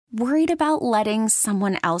Worried about letting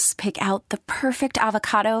someone else pick out the perfect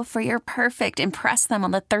avocado for your perfect impress them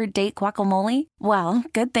on the third date guacamole? Well,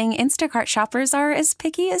 good thing Instacart shoppers are as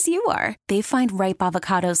picky as you are. They find ripe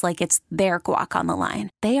avocados like it's their guac on the line.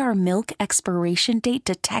 They are milk expiration date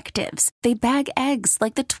detectives. They bag eggs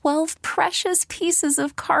like the 12 precious pieces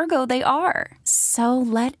of cargo they are. So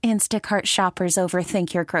let Instacart shoppers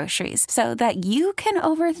overthink your groceries so that you can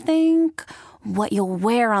overthink what you'll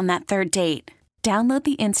wear on that third date. Download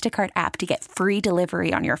the Instacart app to get free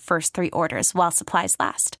delivery on your first 3 orders while supplies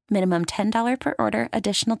last. Minimum $10 per order.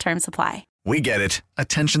 Additional terms apply. We get it.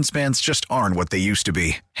 Attention spans just aren't what they used to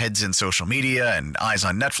be. Heads in social media and eyes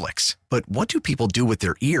on Netflix. But what do people do with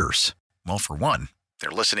their ears? Well, for one, they're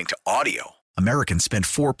listening to audio. Americans spend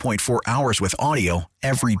 4.4 hours with audio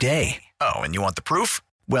every day. Oh, and you want the proof?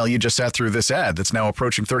 Well, you just sat through this ad that's now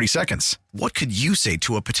approaching 30 seconds. What could you say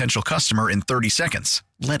to a potential customer in 30 seconds?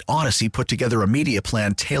 Let Odyssey put together a media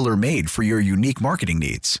plan tailor-made for your unique marketing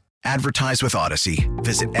needs. Advertise with Odyssey.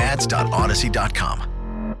 Visit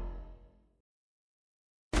ads.odyssey.com.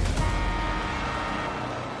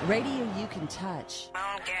 Radio you can touch.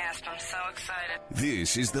 I'm gassed. I'm so excited.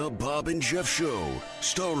 This is the Bob and Jeff Show,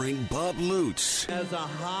 starring Bob Lutz. As a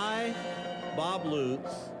high Bob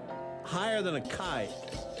Lutz, higher than a kite,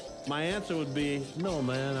 my answer would be, no,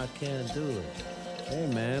 man, I can't do it. Hey,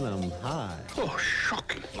 man, I'm high. Oh,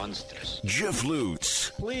 shocking. Monstrous. Jeff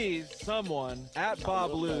Lutz. Please, someone, at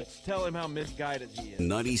Bob Lutz, tell him how misguided he is.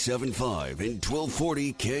 97.5 and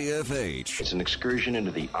 1240 KFH. It's an excursion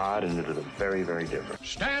into the odd and into the very, very different.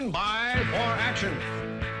 Stand by for action.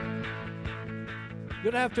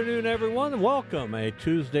 Good afternoon, everyone. Welcome. A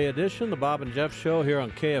Tuesday edition, the Bob and Jeff Show here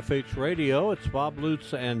on KFH Radio. It's Bob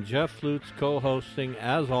Lutz and Jeff Lutz co-hosting,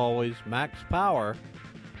 as always, Max Power,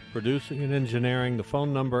 producing and engineering. The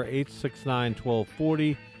phone number,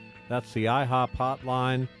 869-1240. That's the IHOP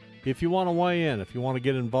hotline. If you want to weigh in, if you want to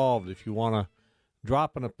get involved, if you want to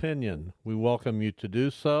drop an opinion, we welcome you to do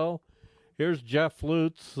so. Here's Jeff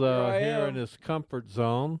Lutz here in his comfort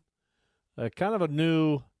zone. Kind of a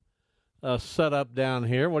new setup down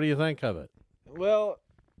here. What do you think of it? Well,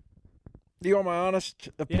 do you want my honest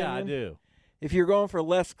opinion? Yeah, I do. If you're going for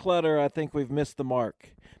less clutter, I think we've missed the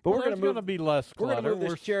mark. But we're going to be less clutter. We're going to move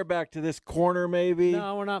this chair back to this corner, maybe.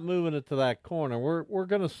 No, we're not moving it to that corner. We're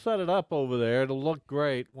going to set it up over there. It'll look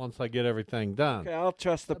great once I get everything done. Okay, I'll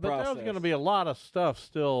trust the process. But there's going to be a lot of stuff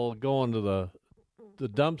still going to the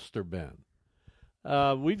dumpster bin.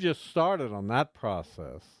 We've just started on that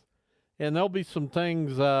process, and there'll be some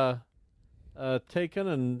things taken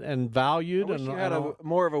and valued. I wish you had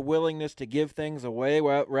more of a willingness to give things away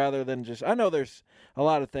rather than just. I know there's a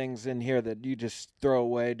lot of things in here that you just throw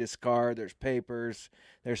away, discard. There's papers.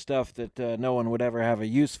 There's stuff that no one would ever have a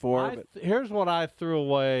use for. Here's what I threw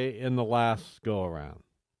away in the last go around.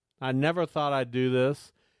 I never thought I'd do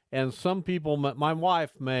this, and some people, my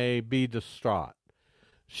wife may be distraught.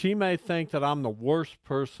 She may think that I'm the worst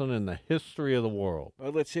person in the history of the world.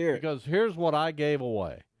 Well, let's hear it. Because here's what I gave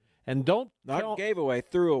away. And threw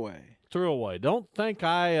away. Don't think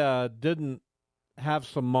I didn't have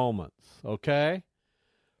some moments, okay?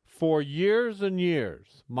 For years and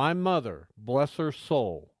years, my mother, bless her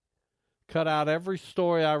soul, cut out every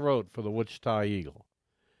story I wrote for the Wichita Eagle.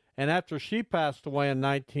 And after she passed away in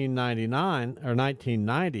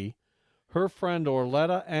 1990, her friend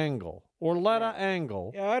Orletta Angle,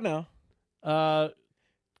 yeah, I know,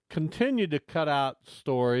 continued to cut out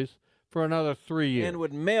stories for another 3 years. And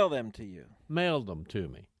would mail them to you. Mailed them to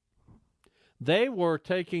me. They were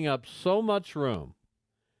taking up so much room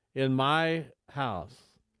in my house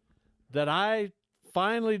that I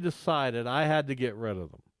finally decided I had to get rid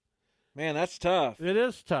of them. Man, that's tough. It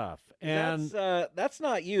is tough. And that's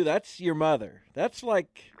not you. That's your mother. That's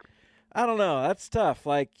like, I don't know. That's tough.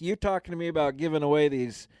 Like, you talking to me about giving away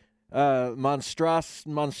these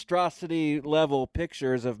monstrosity level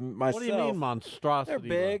pictures of myself. What do you mean monstrosity?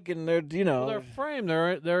 They're big and they're Well, they're framed.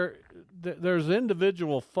 There's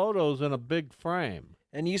individual photos in a big frame.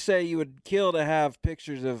 And you say you would kill to have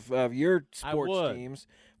pictures of your sports teams.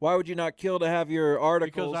 Why would you not kill to have your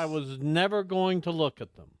articles? Because I was never going to look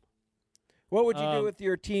at them. What would you do with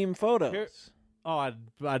your team photos?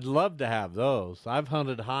 I'd love to have those. I've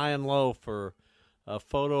hunted high and low for a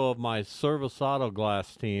photo of my Service Auto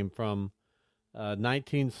Glass team from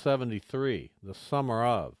 1973, the summer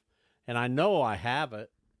of. And I know I have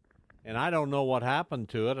it, and I don't know what happened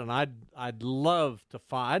to it, and I'd love to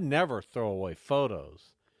find. I'd never throw away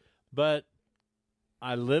photos. But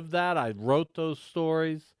I lived that. I wrote those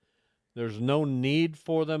stories. There's no need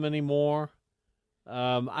for them anymore.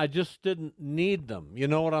 I just didn't need them. You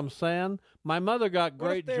know what I'm saying? My mother got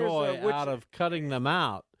great joy out of cutting them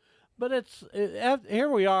out. But here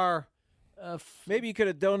we are. Maybe you could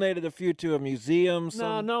have donated a few to a museum.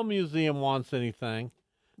 No museum wants anything.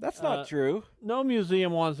 That's not true. No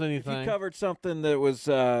museum wants anything. If you covered something that was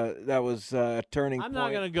a turning point. I'm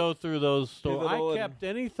not going to go through those stories. I kept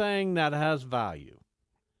anything that has value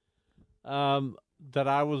that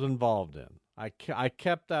I was involved in. I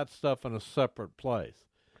kept that stuff in a separate place.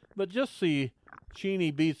 But just see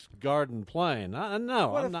Cheney beats Garden Plain.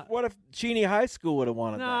 No, what if Cheney High School would have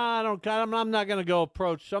wanted that? I'm not going to go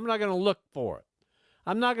approach. I'm not going to look for it.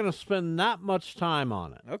 I'm not going to spend that much time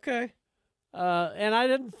on it. Okay. And I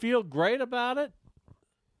didn't feel great about it,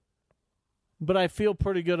 but I feel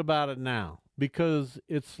pretty good about it now because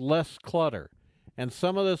it's less clutter. And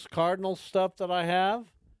some of this Cardinal stuff that I have,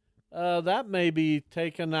 that may be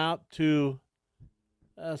taken out to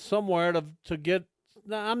somewhere to get.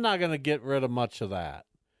 I'm not going to get rid of much of that.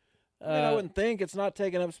 I wouldn't think. It's not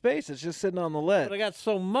taking up space. It's just sitting on the ledge. But I got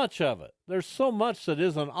so much of it. There's so much that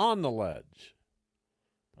isn't on the ledge.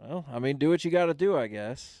 Well, do what you got to do, I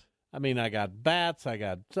guess. I got bats. I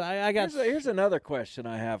got. Here's another question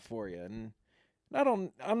I have for you, and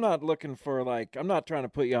I'm not looking for I'm not trying to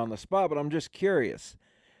put you on the spot, but I'm just curious.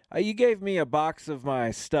 You gave me a box of my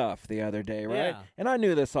stuff the other day, right? Yeah. And I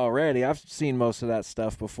knew this already. I've seen most of that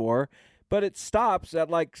stuff before. But it stops at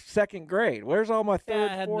second grade. Where's all my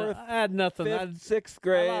third, fourth? I had nothing. Fifth, sixth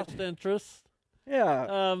grade. I lost interest.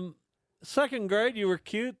 Yeah. Second grade, you were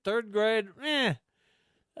cute. Third grade, I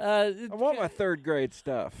want my third grade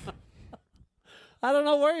stuff. I don't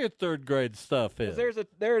know where your third grade stuff is.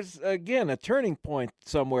 There's again a turning point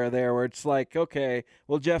somewhere there where it's okay,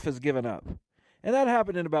 well, Jeff has given up, and that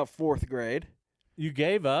happened in about fourth grade. You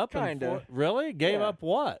gave up? Kinda. Really? Gave up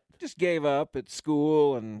what? Just gave up at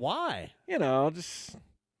school, and why? Just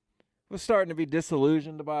was starting to be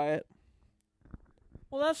disillusioned by it.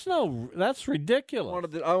 Well, that's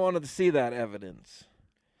ridiculous. I wanted to see that evidence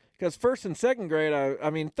because first and second grade,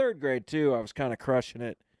 third grade too, I was kind of crushing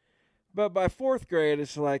it, but by fourth grade,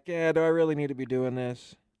 it's do I really need to be doing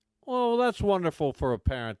this? Well, that's wonderful for a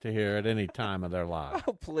parent to hear at any time of their life.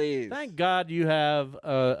 Oh, please! Thank God you have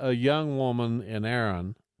a young woman in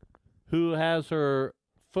Erin who has her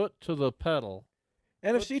foot to the pedal.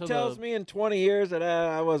 And if she tells me in 20 years that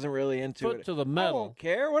I wasn't really into it, foot to the metal. I won't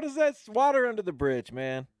care. What is that? It's water under the bridge,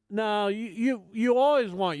 man. No, you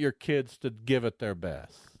always want your kids to give it their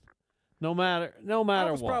best, no matter I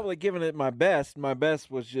was what. Probably giving it my best. My best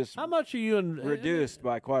was just how much are you reduced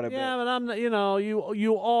by quite a bit. Yeah, but I'm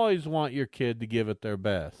you always want your kid to give it their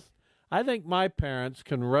best. I think my parents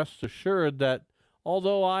can rest assured that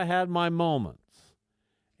although I had my moments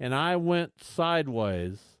and I went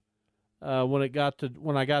sideways when I got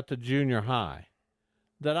to junior high,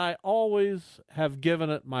 that I always have given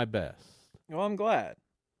it my best. Well, I'm glad.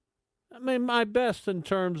 My best in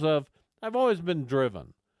terms of I've always been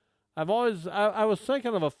driven. I was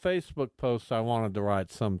thinking of a Facebook post I wanted to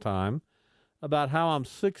write sometime about how I'm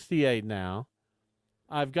 68 now.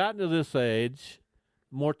 I've gotten to this age.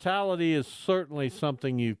 Mortality is certainly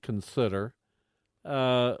something you consider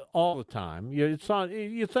all the time.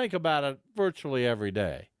 You think about it virtually every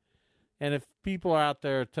day. And if people are out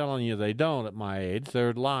there telling you they don't at my age,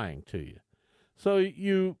 they're lying to you. So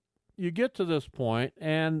you get to this point,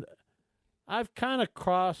 and I've kind of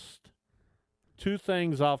crossed two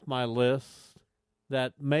things off my list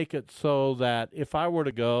that make it so that if I were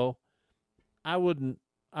to go, I wouldn't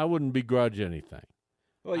begrudge anything.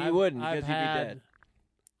 Well, you wouldn't because you'd be dead.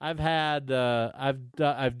 I've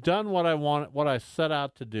done what I want, what I set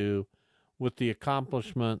out to do, with the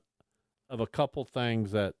accomplishment of a couple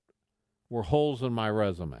things that were holes in my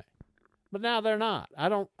resume. But now they're not.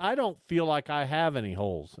 I don't feel like I have any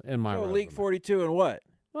holes in my resume. League 42 and what?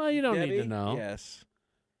 Well, you don't Debbie? need to know. Yes.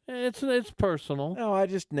 It's personal. No, I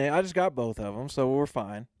just got both of them, so we're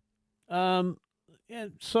fine. So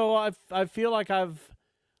I feel like I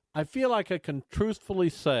can truthfully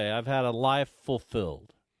say I've had a life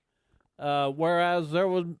fulfilled. Whereas there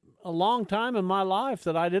was a long time in my life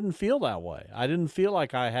that I didn't feel that way. I didn't feel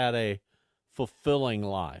like I had a fulfilling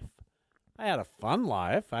life. I had a fun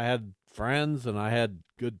life. I had friends and I had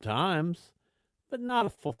good times, but not a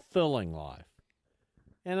fulfilling life.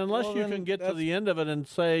 And unless you can get to the end of it and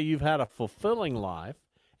say you've had a fulfilling life,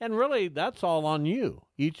 and really that's all on you,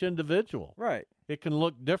 each individual. Right. It can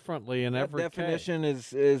look differently in every case. That definition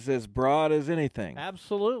is as broad as anything.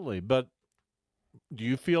 Absolutely. But do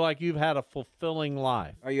you feel like you've had a fulfilling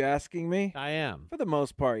life? Are you asking me? I am. For the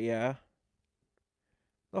most part, yeah.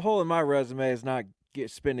 The hole in my resume is not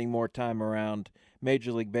spending more time around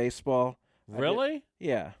Major League Baseball. Really?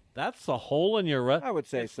 Yeah. That's the hole in your resume? I would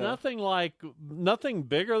say it's so. Nothing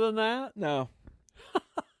bigger than that? No.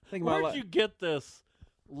 Where'd you get this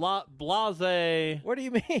blase? What do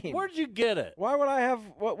you mean? Where'd you get it? Why would I have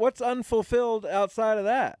what's unfulfilled outside of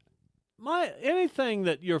that? Anything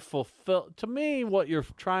that you're fulfilled, to me, what you're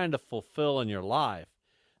trying to fulfill in your life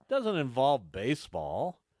doesn't involve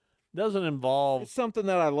baseball. Doesn't involve. It's something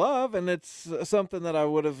that I love, and it's something that I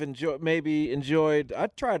would have enjoyed. I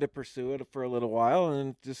tried to pursue it for a little while,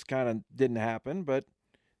 and it just kind of didn't happen. But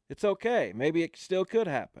it's okay. Maybe it still could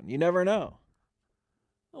happen. You never know.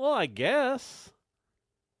 Well, I guess.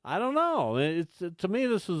 I don't know. To me,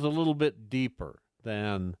 this is a little bit deeper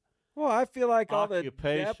than. Well, I feel like all the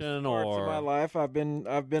occupation depth parts of my life, I've been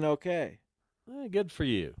okay. Good for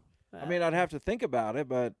you. I mean, I'd have to think about it,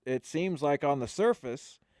 but it seems like on the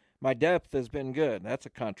surface, my depth has been good. That's a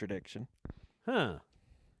contradiction. Huh.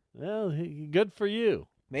 Well, good for you.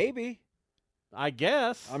 Maybe. I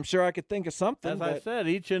guess. I'm sure I could think of something. As I said,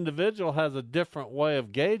 each individual has a different way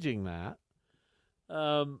of gauging that.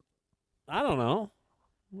 I don't know.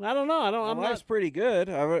 Life's pretty good.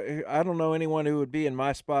 I don't know anyone who would be in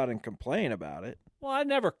my spot and complain about it. Well, I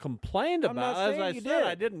never complained about it. As I said,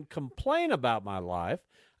 I didn't complain about my life.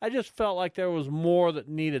 I just felt like there was more that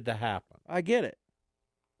needed to happen. I get it.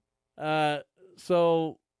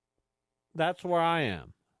 So that's where I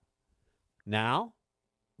am. Now,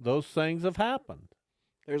 those things have happened.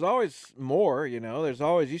 There's always more, you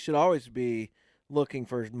should always be looking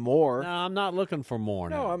for more. No, I'm not looking for more.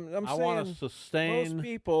 No, now. I'm I saying want to sustain. Most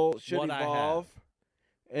people should evolve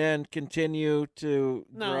and continue to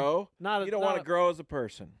grow. You don't want to grow as a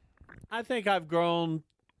person. I think I've grown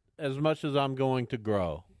as much as I'm going to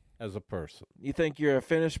grow as a person. You think you're a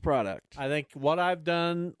finished product? I think what I've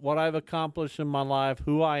done, what I've accomplished in my life,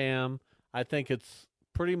 who I am, I think it's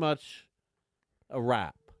pretty much a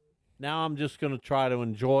wrap. Now I'm just going to try to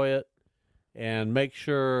enjoy it and make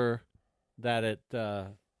sure that it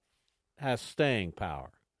has staying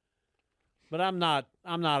power. But I'm not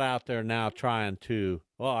out there now trying to,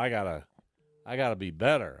 I gotta be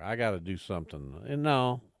better. I gotta do something. And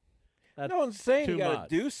no one's saying you gotta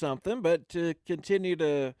do something, but to continue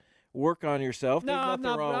to work on yourself. No, I'm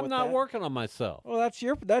not working on myself. Well, that's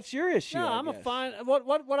your issue. No, I'm a fine.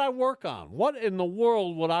 What would I work on? What in the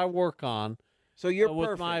world would I work on? So you're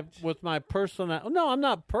perfect with my personality. No, I'm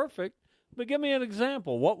not perfect. But give me an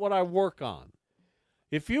example. What would I work on?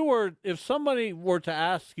 If somebody were to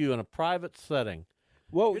ask you in a private setting,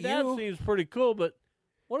 your dad seems pretty cool, but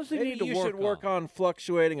what does he need to work on? You should work on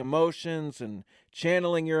fluctuating emotions and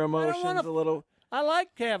channeling your emotions a little. I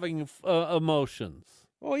like having emotions.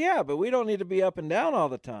 Well, yeah, but we don't need to be up and down all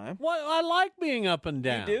the time. Well, I like being up and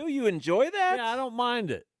down. You do? You enjoy that? Yeah, I don't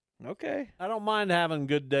mind it. Okay. I don't mind having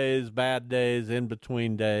good days, bad days, in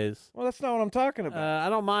between days. Well, that's not what I'm talking about. I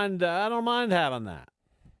don't mind having that.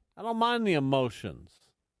 I don't mind the emotions.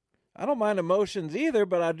 I don't mind emotions either,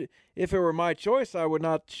 but if it were my choice, I would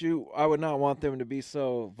not want them to be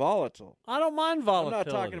so volatile. I don't mind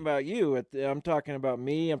volatility. I'm not talking about you. I'm talking about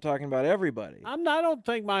me. I'm talking about everybody. I don't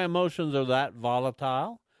think my emotions are that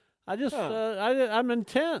volatile. I just I'm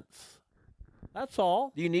intense. That's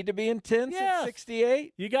all. Do you need to be intense at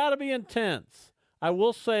 68? You got to be intense. I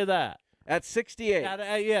will say that. At 68?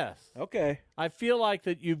 Yes. Okay. I feel like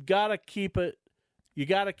that you've got to keep it. You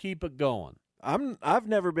got to keep it going. I've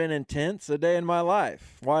never been intense a day in my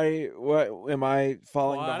life. Why? What am I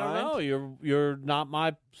falling behind? I don't know. You're not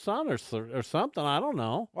my son or something. I don't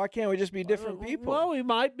know. Why can't we just be different people? Well, we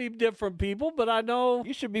might be different people, but I know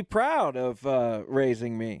you should be proud of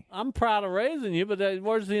raising me. I'm proud of raising you, but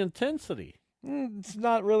where's the intensity? It's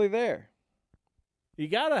not really there. You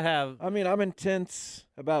got to have. I mean, I'm intense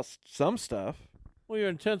about some stuff. Well, you're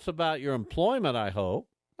intense about your employment, I hope.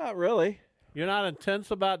 Not really. You're not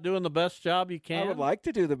intense about doing the best job you can? I would like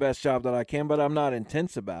to do the best job that I can, but I'm not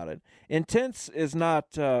intense about it. Intense is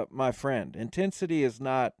not my friend. Intensity is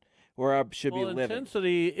not where I should be living.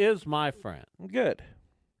 Intensity is my friend. Good.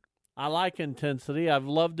 I like intensity. I've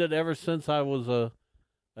loved it ever since I was a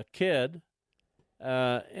kid.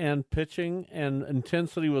 And pitching and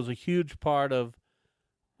intensity was a huge part of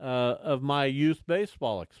my youth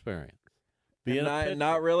baseball experience.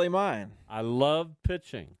 Not really mine. I loved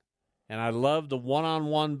pitching. And I loved the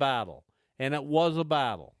one-on-one battle. And it was a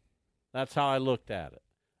battle. That's how I looked at it.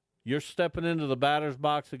 You're stepping into the batter's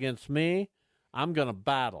box against me, I'm going to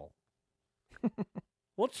battle.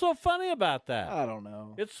 What's so funny about that? I don't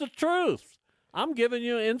know. It's the truth. I'm giving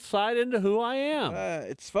you insight into who I am.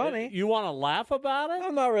 It's funny. You want to laugh about it?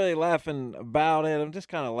 I'm not really laughing about it. I'm just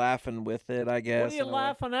kind of laughing with it, I guess. What are you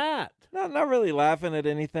laughing at? Not really laughing at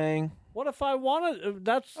anything. What if I wanted?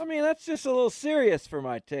 That's just a little serious for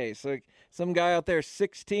my taste. Like Some guy out there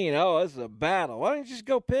 16. Oh, this is a battle. Why don't you just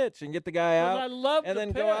go pitch and get the guy out? I love and to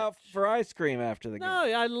then pitch. go out for ice cream after the game. No,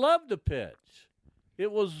 I love to pitch.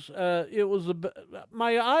 It was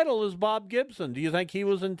my idol is Bob Gibson. Do you think he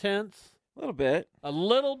was intense? A little bit. A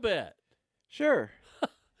little bit. Sure.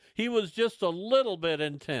 He was just a little bit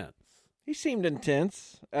intense. He seemed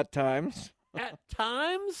intense at times. At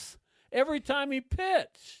times? Every time he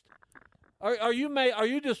pitched. Are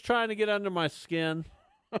you just trying to get under my skin?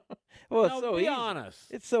 Well, it's No, so be easy. honest.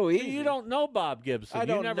 It's so easy. You don't know Bob Gibson. I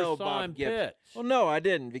don't you never know saw Bob him Gibson. pitch. Well, no, I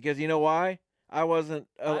didn't, because you know why? I wasn't.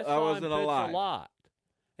 I saw him pitch alive. a lot,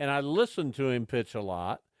 and I listened to him pitch a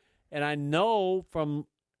lot, and I know from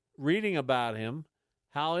reading about him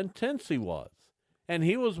how intense he was, and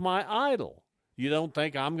he was my idol. You don't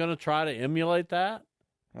think I'm going to try to emulate that?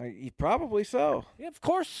 Probably so. Yeah, of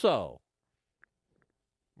course so.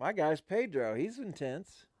 My guy's Pedro. He's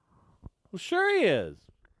intense. Well, sure he is,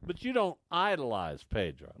 but you don't idolize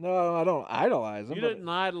Pedro. No, I don't idolize him. You didn't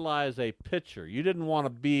idolize a pitcher. You didn't want to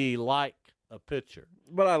be like a pitcher.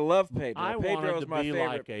 But I love Pedro. I Pedro wanted is to my be favorite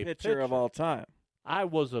like a pitcher of pitcher. all time. I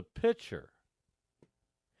was a pitcher.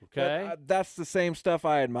 Okay? But, that's the same stuff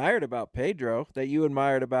I admired about Pedro that you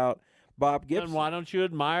admired about Bob Gibson. Then why don't you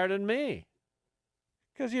admire it in me?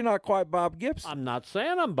 Because you're not quite Bob Gibson. I'm not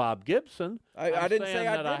saying I'm Bob Gibson. I didn't say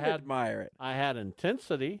I that didn't admire it. I had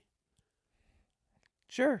intensity.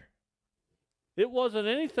 Sure. It wasn't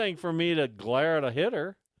anything for me to glare at a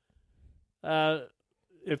hitter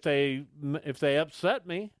if they upset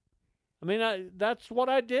me. I mean, that's what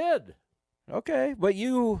I did. Okay, but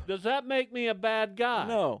you... Does that make me a bad guy?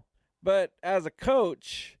 No, but as a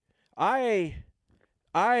coach, I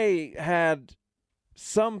had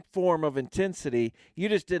some form of intensity. You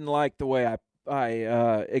just didn't like the way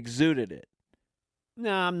I exuded it.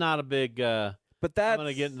 No, I'm not a big. But that's... I'm going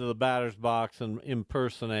to get into the batter's box and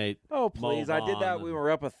impersonate. Oh, please! I did that. We were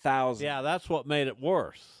up 1,000. Yeah, that's what made it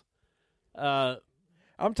worse.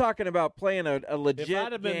 I'm talking about playing a legit If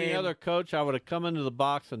I'd have been game. the other coach, I would have come into the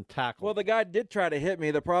box and tackled. Well, the guy did try to hit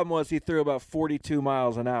me. The problem was he threw about 42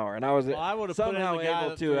 miles an hour, and I was I would have somehow put in the guy able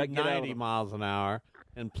that to threw get out of 90 him. miles an hour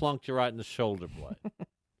and plunked you right in the shoulder blade.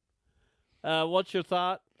 What's your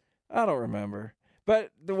thought? I don't remember.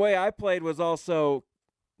 But the way I played was also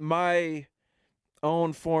my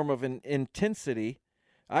own form of intensity.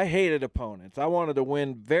 I hated opponents. I wanted to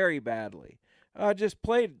win very badly. I just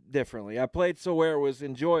played differently. I played so where it was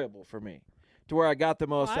enjoyable for me, to where I got the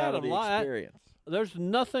most out of the experience. There's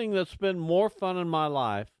nothing that's been more fun in my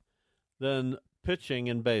life than pitching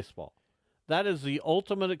in baseball. That is the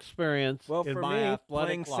ultimate experience Well, in for my me, athletic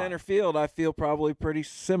playing life. center field, I feel probably pretty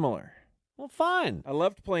similar. Well, fine. I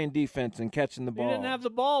loved playing defense and catching the ball. You didn't have the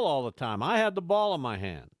ball all the time. I had the ball in my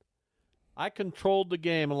hand. I controlled the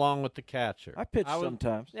game along with the catcher. I pitched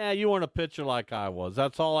sometimes. Yeah, you weren't a pitcher like I was.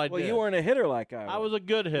 That's all I did. Well, you weren't a hitter like I was. I was a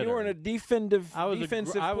good hitter. You weren't a defensive I was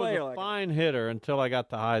defensive I was player a like fine hitter until I got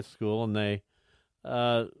to high school, and they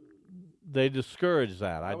discouraged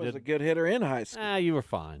that. I was a good hitter in high school. You were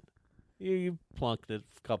fine. You plunked it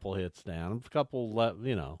a couple hits down, a couple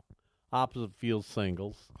opposite field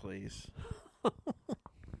singles. Please.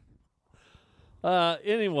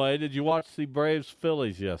 Anyway, did you watch the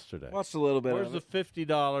Braves-Phillies yesterday? Watched a little bit Where's of it. the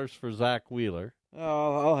 $50 for Zach Wheeler?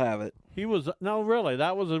 Oh, I'll have it. No, really,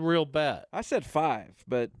 that was a real bet. I said 5,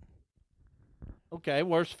 but... Okay,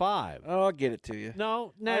 where's 5? Oh, I'll get it to you.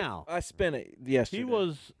 No, now. I spent it yesterday. He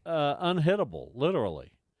was unhittable,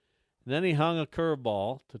 literally. Then he hung a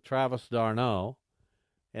curveball to Travis d'Arnaud,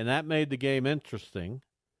 and that made the game interesting.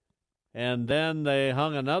 And then they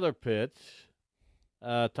hung another pitch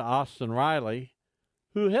to Austin Riley,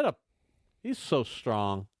 who he's so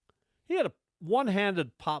strong. He had a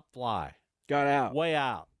one-handed pop fly. Got out. Way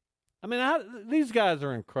out. I mean, these guys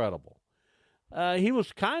are incredible. He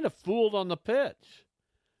was kind of fooled on the pitch,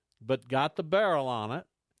 but got the barrel on it.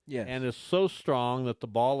 Yes. And is so strong that the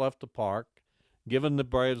ball left the park, giving the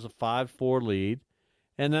Braves a 5-4 lead.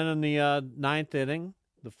 And then in the ninth inning,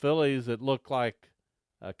 the Phillies, it looked like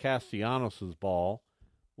Castellanos' ball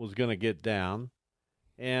was going to get down.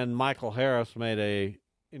 And Michael Harris made a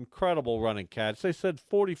incredible running catch. They said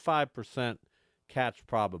 45% catch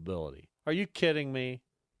probability. Are you kidding me?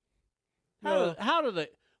 How do they?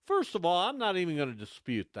 First of all, I'm not even going to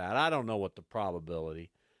dispute that. I don't know what the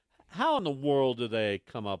probability. How in the world do they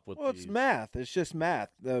come up with Well, these? it's math. It's just math.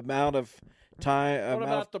 The amount of time. What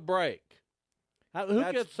about the break?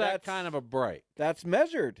 Who gets that kind of a break? That's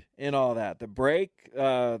measured in all that. The break,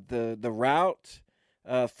 the route,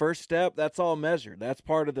 first step. That's all measured. That's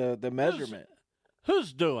part of the measurement.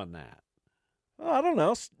 Who's doing that? Well, I don't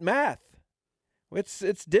know. Math.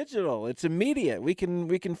 It's digital. It's immediate. We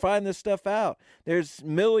can find this stuff out. There's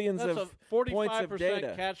millions That's of a points of 45%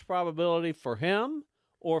 data. catch probability for him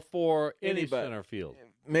or for any Anybody. center field.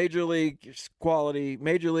 Major league quality,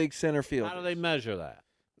 major league center field. How do they measure that?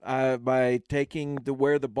 By taking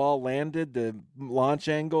where the ball landed, the launch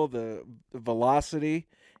angle, the velocity,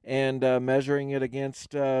 and measuring it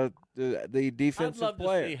against the defensive I'd love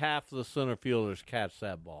player. to see half the center fielders catch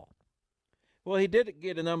that ball. Well, he did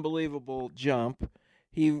get an unbelievable jump.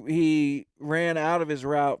 He ran out of his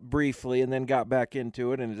route briefly and then got back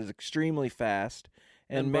into it, and it is extremely fast.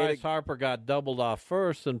 And Bryce Harper got doubled off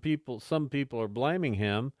first, and some people are blaming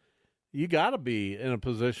him. You got to be in a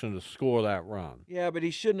position to score that run. Yeah, but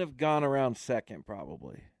he shouldn't have gone around second,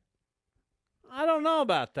 probably. I don't know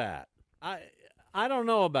about that. I don't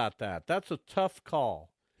know about that. That's a tough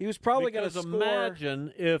call. He was probably going to score.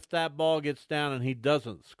 Imagine if that ball gets down and he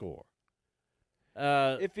doesn't score.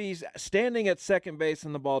 If he's standing at second base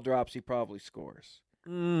and the ball drops, he probably scores.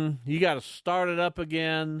 You got to start it up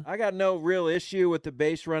again. I got no real issue with the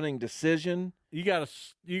base running decision. You got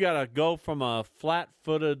to go from a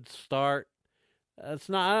flat-footed start. It's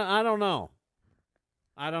not. I don't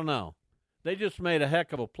know. They just made a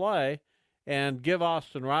heck of a play, and give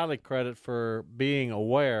Austin Riley credit for being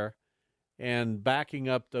aware and backing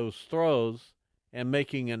up those throws and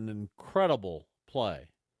making an incredible play.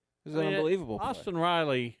 It was an unbelievable play. Austin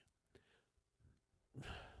Riley,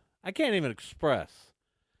 I can't even express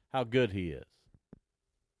how good he is.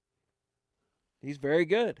 He's very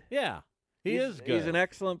good. Yeah, he is good. He's an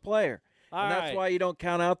excellent player. And that's right. why you don't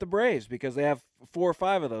count out the Braves, because they have 4 or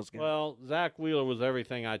 5 of those guys. Well, Zach Wheeler was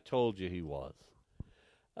everything I told you he was.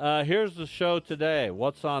 Here's the show today.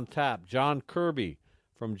 What's on tap? Jon Kirby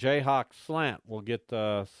from Jayhawk Slant will get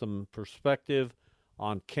some perspective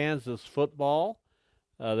on Kansas football.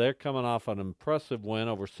 They're coming off an impressive win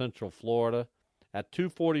over Central Florida. At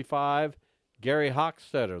 2:45, Gary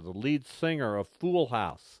Hockstetter, the lead singer of Fool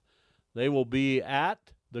House. They will be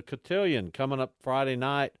at the Cotillion coming up Friday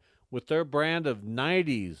night with their brand of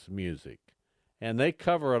 90s music, and they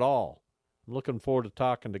cover it all. I'm looking forward to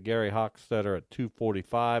talking to Gary Hockstetter at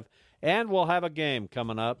 2:45, and we'll have a game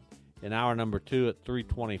coming up in hour number 2 at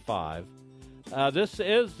 3:25. This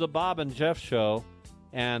is the Bob and Jeff Show,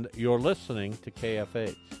 and you're listening to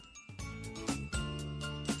KFH.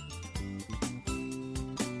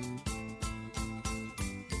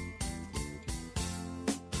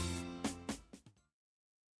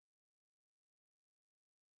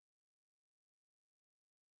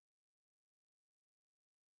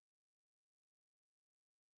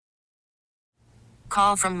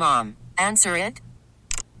 Call from mom. Answer it.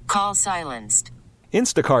 Call silenced.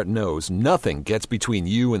 Instacart knows nothing gets between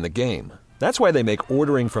you and the game. That's why they make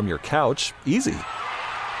ordering from your couch easy.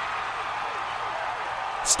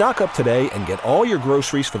 Stock up today and get all your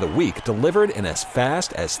groceries for the week delivered in as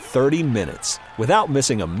fast as 30 minutes without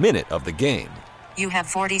missing a minute of the game. You have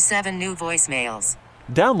 47 new voicemails.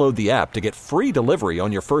 Download the app to get free delivery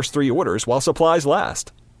on your first 3 orders while supplies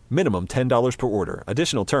last. Minimum $10 per order.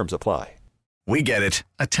 Additional terms apply. We get it.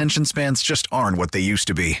 Attention spans just aren't what they used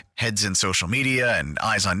to be. Heads in social media and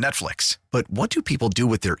eyes on Netflix. But what do people do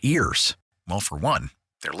with their ears? Well, for one,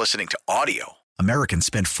 they're listening to audio. Americans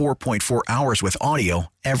spend 4.4 hours with audio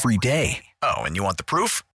every day. Oh, and you want the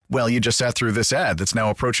proof? Well, you just sat through this ad that's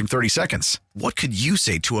now approaching 30 seconds. What could you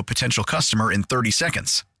say to a potential customer in 30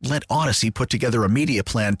 seconds? Let Odyssey put together a media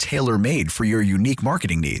plan tailor-made for your unique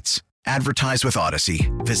marketing needs. Advertise with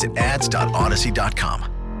Odyssey. Visit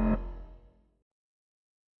ads.odyssey.com.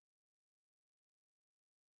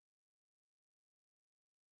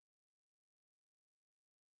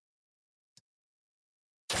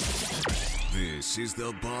 This is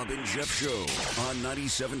the Bob and Jeff Show on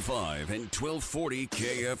 97.5 and 1240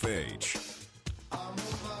 KFH.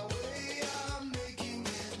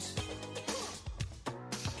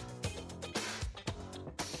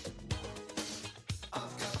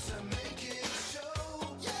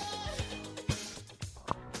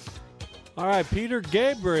 All right, Peter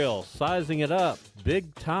Gabriel, Sizing It Up,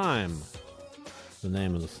 Big Time, the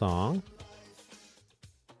name of the song.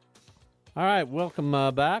 All right, welcome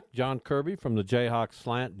back. Jon Kirby from the Jayhawk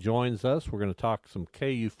Slant joins us. We're going to talk some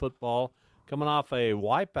KU football, coming off a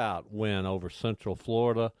wipeout win over Central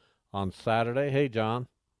Florida on Saturday. Hey, John.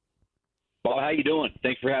 Bob, how you doing?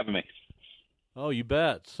 Thanks for having me. Oh, you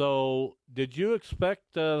bet. So did you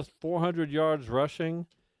expect 400 yards rushing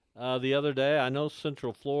the other day? I know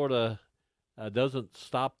Central Florida doesn't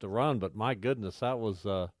stop the run, but my goodness, that was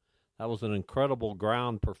an incredible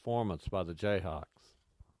ground performance by the Jayhawks.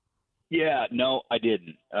 Yeah, no, I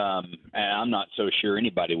didn't. And I'm not so sure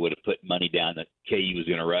anybody would have put money down that KU was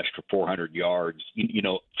going to rush for 400 yards.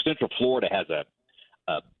 Central Florida has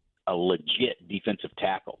a legit defensive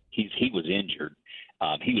tackle. He was injured.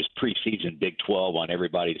 He was preseason Big 12 on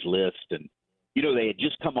everybody's list, and they had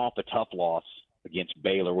just come off a tough loss against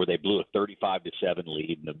Baylor where they blew a 35-7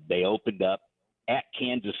 lead, and they opened up at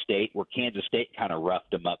Kansas State where Kansas State kind of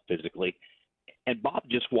roughed them up physically. And Bob,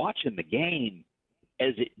 just watching the game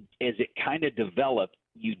as it kind of developed,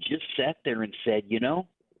 you just sat there and said,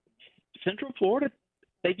 Central Florida,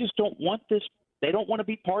 they just don't want this. They don't want to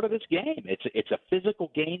be part of this game. It's a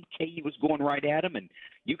physical game. KU was going right at them, and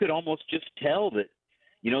you could almost just tell that,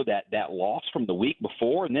 that loss from the week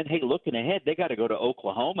before, and then, hey, looking ahead, they got to go to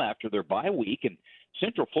Oklahoma after their bye week, and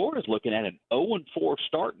Central Florida's looking at an 0-4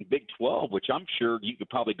 start in Big 12, which I'm sure you could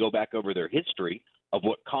probably go back over their history of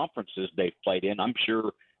what conferences they've played in. I'm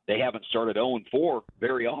sure they haven't started 0-4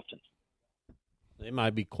 very often. They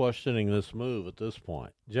might be questioning this move at this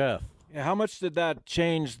point. Jeff. Yeah, how much did that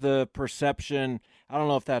change the perception? I don't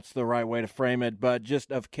know if that's the right way to frame it, but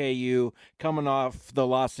just of KU coming off the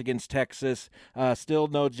loss against Texas, still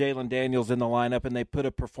no Jalen Daniels in the lineup, and they put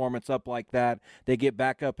a performance up like that. They get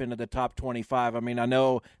back up into the top 25. I mean, I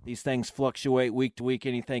know these things fluctuate week to week.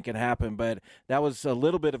 Anything can happen, but that was a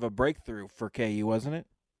little bit of a breakthrough for KU, wasn't it?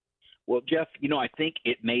 Well, Jeff, I think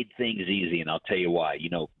it made things easy, and I'll tell you why.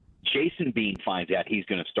 Jason Bean finds out he's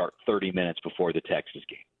going to start 30 minutes before the Texas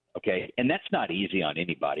game. Okay, and that's not easy on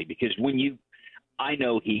anybody because I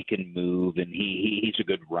know he can move and he's a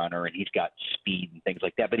good runner and he's got speed and things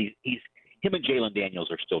like that, but him and Jalen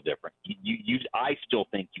Daniels are still different. I still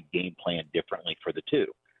think you game plan differently for the two.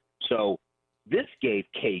 So this gave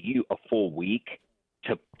KU a full week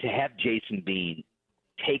to have Jason Bean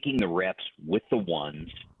taking the reps with the ones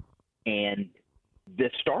and the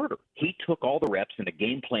starter. He took all the reps and the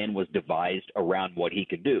game plan was devised around what he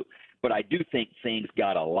could do. But I do think things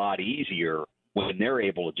got a lot easier when they're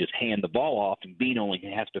able to just hand the ball off and Bean only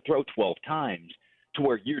has to throw 12 times to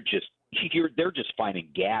where they're just finding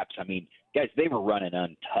gaps. I mean, guys, they were running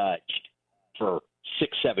untouched for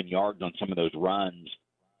 6-7 yards on some of those runs.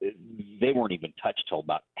 They weren't even touched till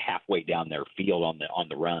about halfway down their field on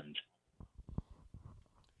the runs.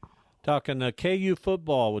 Talking KU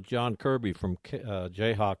football with Jon Kirby from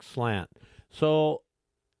Jayhawk Slant. So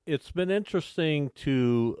it's been interesting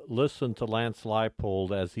to listen to Lance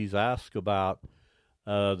Leipold as he's asked about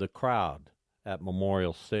the crowd at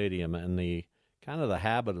Memorial Stadium and the kind of the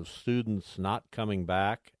habit of students not coming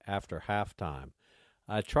back after halftime.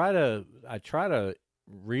 I try to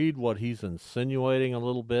read what he's insinuating a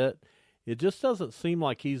little bit. It just doesn't seem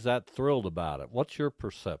like he's that thrilled about it. What's your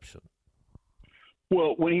perception?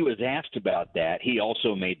 Well, when he was asked about that, he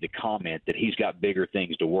also made the comment that he's got bigger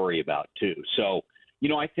things to worry about too. So,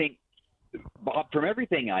 I think, Bob, from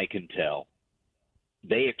everything I can tell,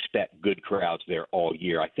 they expect good crowds there all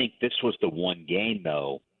year. I think this was the one game,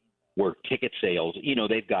 though, where ticket sales,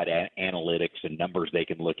 they've got analytics and numbers they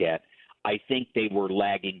can look at. I think they were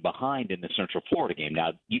lagging behind in the Central Florida game.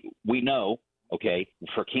 Now, we know, okay,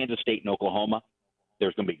 for Kansas State and Oklahoma,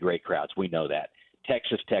 there's going to be great crowds. We know that.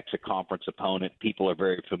 Texas Tech's a conference opponent. People are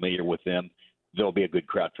very familiar with them. There'll be a good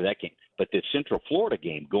crowd for that game. But this Central Florida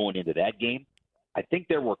game, going into that game, I think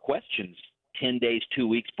there were questions 10 days, 2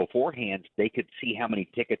 weeks beforehand. They could see how many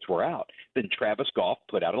tickets were out. Then Travis Goff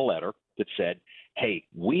put out a letter that said, hey,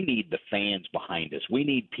 we need the fans behind us. We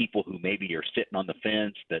need people who maybe are sitting on the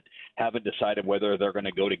fence that haven't decided whether they're going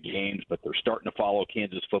to go to games, but they're starting to follow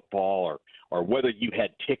Kansas football, or whether you had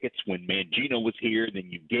tickets when Mangino was here,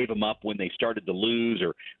 then you gave them up when they started to lose,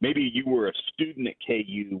 or maybe you were a student at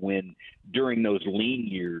KU when during those lean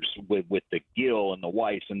years with the Gill and the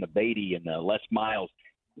Weiss and the Beatty and the Les Miles.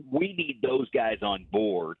 We need those guys on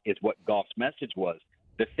board is what Goff's message was.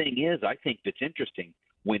 The thing is, I think that's interesting,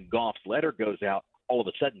 when Goff's letter goes out, all of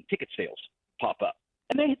a sudden ticket sales pop up.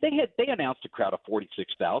 And they announced a crowd of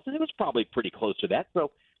 46,000. It was probably pretty close to that.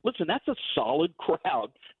 So, listen, that's a solid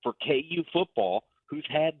crowd for KU football, who's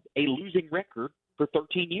had a losing record for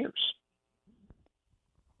 13 years.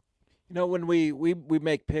 When we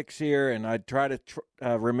make picks here, and I try to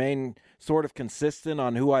remain sort of consistent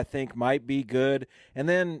on who I think might be good, and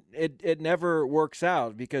then it never works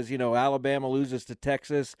out because, Alabama loses to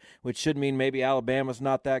Texas, which should mean maybe Alabama's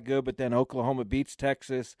not that good, but then Oklahoma beats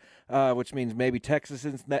Texas, which means maybe Texas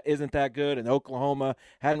isn't that good, and Oklahoma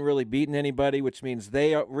hadn't really beaten anybody, which means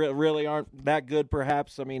they really aren't that good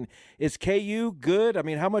perhaps. I mean, is KU good? I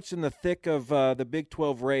mean, how much in the thick of the Big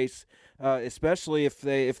 12 race, especially if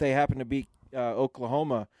they happen to beat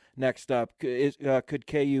Oklahoma next up, could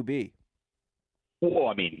KU be? Well,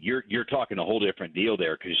 I mean, you're talking a whole different deal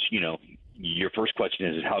there because, your first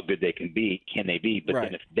question is how good they can be. Can they be? But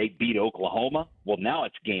then if they beat Oklahoma, well, now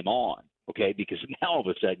it's game on, okay? Because now all of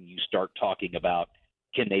a sudden you start talking about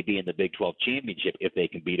can they be in the Big 12 championship if they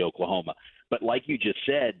can beat Oklahoma. But like you just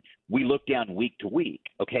said, we look down week to week,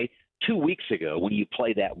 okay? 2 weeks ago, when you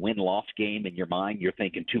play that win-loss game in your mind, you're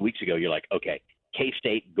thinking 2 weeks ago, you're like, okay,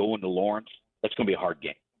 K-State going to Lawrence, that's going to be a hard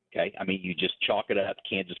game, okay? I mean, you just chalk it up.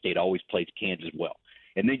 Kansas State always plays Kansas well.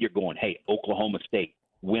 And then you're going, hey, Oklahoma State,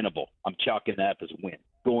 winnable. I'm chalking that up as a win.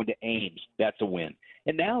 Going to Ames, that's a win.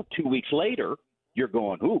 And now 2 weeks later, you're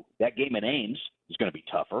going, ooh, that game in Ames is going to be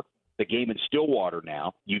tougher. The game in Stillwater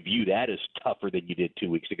now, you view that as tougher than you did 2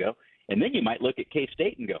 weeks ago. And then you might look at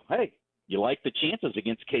K-State and go, hey, you like the chances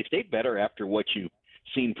against K-State better after what you've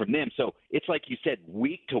seen from them. So it's like you said,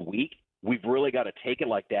 week to week, we've really got to take it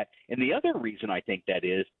like that. And the other reason I think that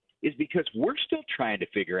is because we're still trying to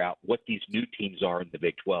figure out what these new teams are in the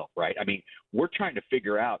Big 12, right? I mean, we're trying to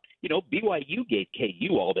figure out, BYU gave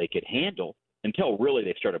KU all they could handle until really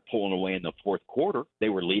they started pulling away in the fourth quarter. They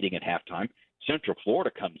were leading at halftime. Central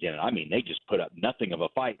Florida comes in, and I mean, they just put up nothing of a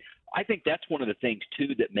fight. I think that's one of the things,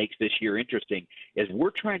 too, that makes this year interesting is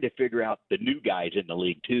we're trying to figure out the new guys in the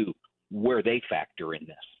league, too, where they factor in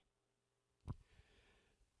this.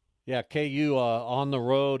 Yeah, KU on the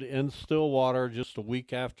road in Stillwater just a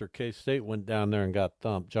week after K-State went down there and got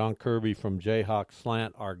thumped. Jon Kirby from Jayhawk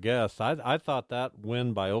Slant, our guest. I thought that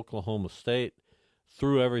win by Oklahoma State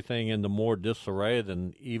threw everything into more disarray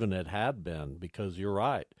than even it had been because you're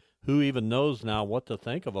right. Who even knows now what to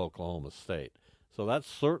think of Oklahoma State? So that's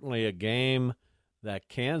certainly a game that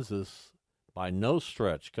Kansas, by no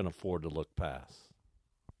stretch, can afford to look past.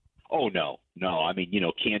 Oh, no. I mean,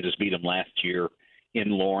 Kansas beat them last year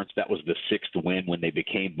in Lawrence. That was the sixth win when they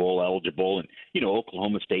became bowl eligible. And,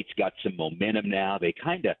 Oklahoma State's got some momentum now. They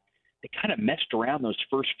kind of messed around those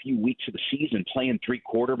first few weeks of the season playing three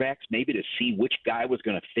quarterbacks, maybe to see which guy was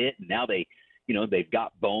going to fit. And now they've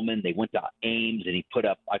got Bowman. They went to Ames, and he put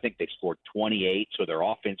up, I think they scored 28, so their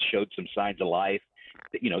offense showed some signs of life.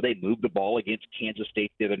 They moved the ball against Kansas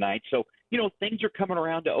State the other night. So, things are coming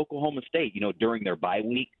around to Oklahoma State. During their bye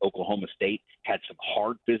week, Oklahoma State had some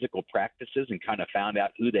hard physical practices and kind of found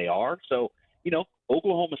out who they are. So,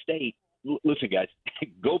 Oklahoma State, listen, guys,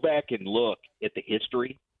 go back and look at the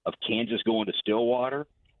history of Kansas going to Stillwater,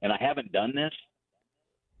 and I haven't done this,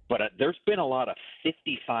 but there's been a lot of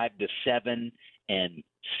 55-7 and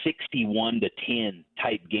 61-10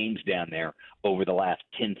 type games down there over the last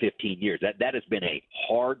 10, 15 years. That has been a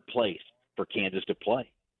hard place for Kansas to play.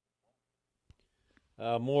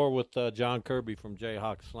 More with Jon Kirby from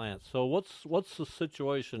Jayhawk Slant. So what's the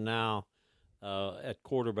situation now at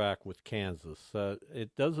quarterback with Kansas? It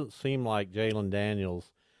doesn't seem like Jalen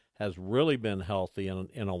Daniels has really been healthy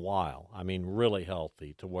in a while. I mean, really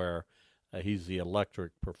healthy to where he's the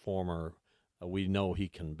electric performer we know he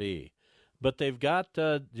can be. But they've got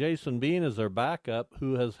Jason Bean as their backup,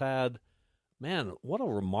 who has had, man, what a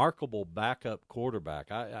remarkable backup quarterback.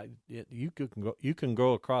 You can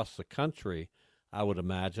go across the country, I would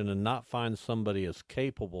imagine, and not find somebody as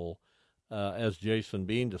capable as Jason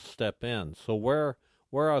Bean to step in. So where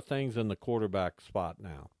are things in the quarterback spot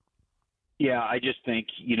now? Yeah, I just think,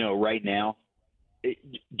 right now,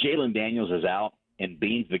 Jalen Daniels is out and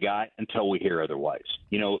Bean's the guy until we hear otherwise.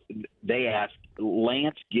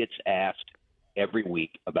 Lance gets asked every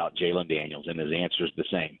week about Jalen Daniels, and his answer is the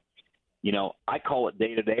same. I call it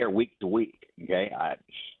day to day or week to week. Okay,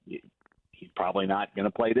 he's probably not going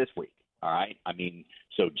to play this week. All right. I mean,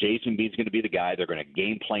 so Jason Bean's going to be the guy. They're going to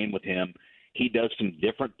game plan with him. He does some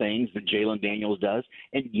different things than Jalen Daniels does.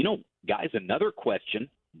 And guys, another question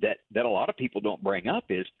that a lot of people don't bring up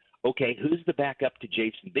is, okay, who's the backup to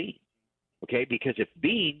Jason Bean? Okay, because if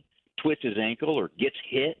Bean twists his ankle or gets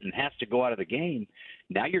hit and has to go out of the game,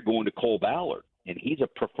 now you're going to Cole Ballard, and he's a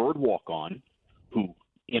preferred walk-on who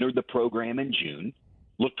entered the program in June,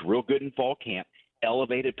 looked real good in fall camp,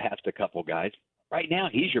 elevated past a couple guys. Right now,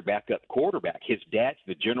 he's your backup quarterback. His dad's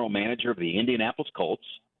the general manager of the Indianapolis Colts,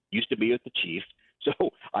 used to be with the Chiefs. So,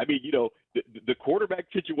 I mean, the quarterback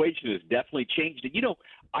situation has definitely changed. And,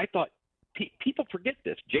 I thought people forget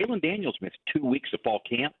this. Jalen Daniels missed 2 weeks of fall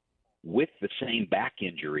camp with the same back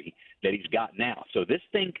injury that he's got now. So this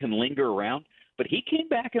thing can linger around, but he came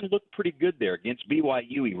back and looked pretty good there against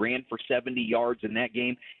BYU. He ran for 70 yards in that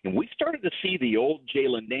game, and we started to see the old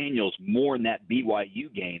Jalen Daniels more in that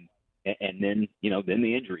BYU game, and then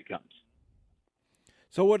the injury comes.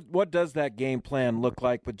 So what does that game plan look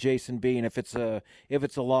like with Jason Bean? If it's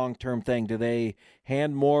a long-term thing, do they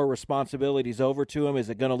hand more responsibilities over to him? Is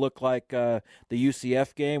it going to look like the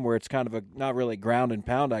UCF game where it's kind of a not really ground and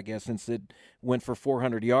pound, I guess, since it went for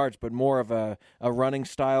 400 yards, but more of a running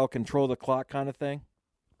style, control the clock kind of thing?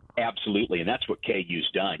 Absolutely, and that's what KU's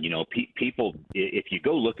done. You know, people, if you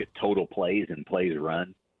go look at total plays and plays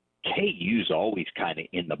run, KU's always kind of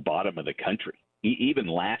in the bottom of the country. Even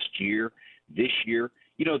last year, this year,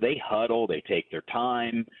 you know, they huddle, they take their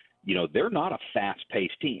time. You know, they're not a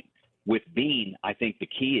fast-paced team. With Bean, I think the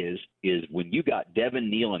key is when you got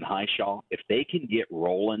Devin, Neal, and Highshaw, if they can get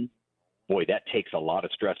rolling, boy, that takes a lot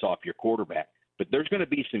of stress off your quarterback. But there's going to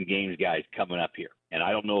be some games, guys, coming up here. And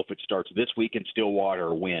I don't know if it starts this week in Stillwater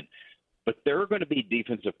or when. But there are going to be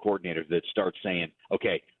defensive coordinators that start saying,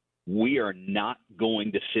 okay, we are not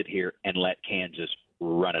going to sit here and let Kansas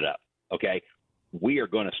run it up, okay? We are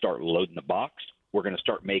going to start loading the box. We're going to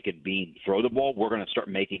start making Bean throw the ball. We're going to start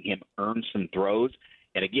making him earn some throws.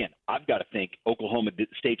 And, again, I've got to think Oklahoma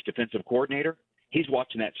State's defensive coordinator, he's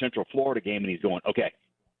watching that Central Florida game and he's going, okay,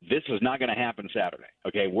 this is not going to happen Saturday.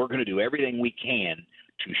 Okay, we're going to do everything we can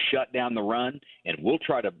to shut down the run, and we'll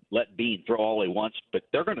try to let Bean throw all he wants. But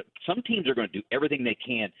some teams are going to do everything they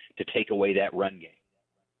can to take away that run game.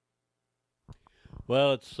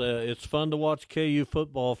 Well, it's fun to watch KU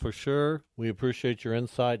football for sure. We appreciate your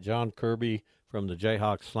insight, Jon Kirby from the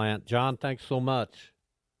Jayhawk Slant. John, thanks so much.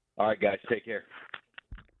 All right, guys, take care.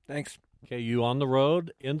 Thanks. KU on the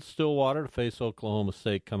road in Stillwater to face Oklahoma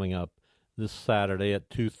State coming up this Saturday at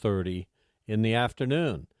 2:30 in the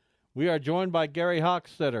afternoon. We are joined by Gary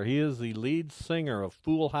Hockstetter. He is the lead singer of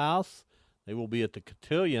Fool House. They will be at the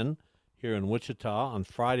Cotillion here in Wichita on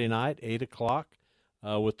Friday night, 8 o'clock,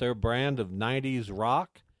 with their brand of 90s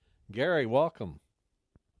rock. Gary, welcome.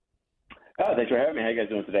 Oh, thanks for having me. How you guys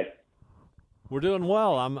doing today? We're doing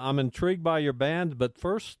well. I'm intrigued by your band, but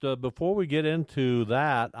first, before we get into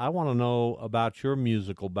that, I want to know about your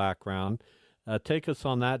musical background. Take us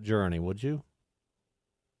on that journey, would you?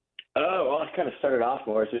 Oh, well, I kind of started off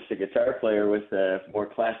more as just a guitar player with more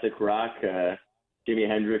classic rock, Jimi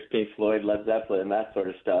Hendrix, Pink Floyd, Led Zeppelin, that sort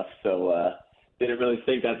of stuff. So didn't really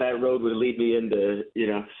think that road would lead me into,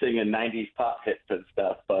 singing 90s pop hits and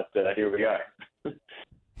stuff, but here we are.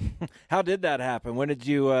 How did that happen? When did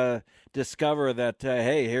you discover that,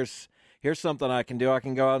 hey, here's something I can do. I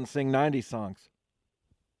can go out and sing 90s songs?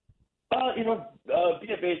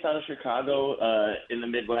 Being based out of Chicago, in the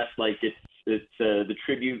Midwest, like it's the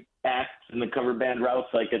tribute acts and the cover band routes,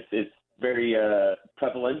 like it's very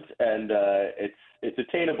prevalent, and it's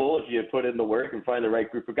attainable if you put in the work and find the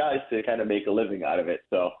right group of guys to kind of make a living out of it.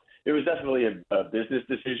 So it was definitely a business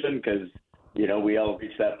decision because we all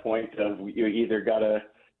reached that point of you either gotta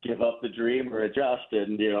give up the dream or adjust,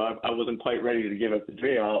 and I wasn't quite ready to give up the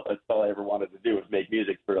dream. That's all I ever wanted to do was make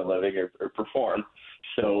music for a living or perform.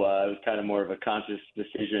 So it was kind of more of a conscious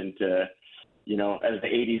decision to, as the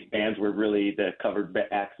 80s bands were really, the covered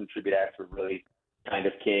acts and tribute acts were really kind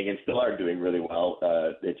of king and still are doing really well.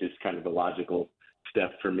 It's just kind of the logical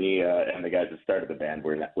step for me and the guys that started the band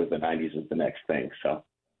were the 90s was the next thing. So.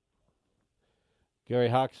 Gary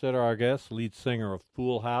Hockstetter, our guest, lead singer of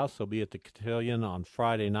Fool House. He'll be at the Cotillion on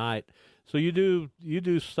Friday night. So you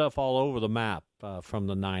do stuff all over the map from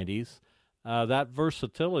the 90s. That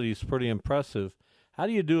versatility is pretty impressive. How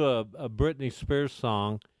do you do a Britney Spears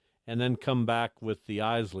song and then come back with the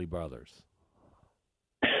Isley Brothers?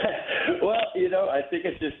 Well, I think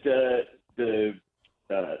it's just the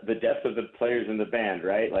depth of the players in the band,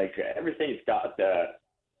 right? Like everything's got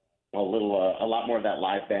a lot more of that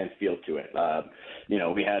live band feel to it.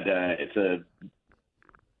 We had it's a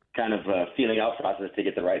kind of a feeling out process to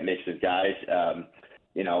get the right mix of guys.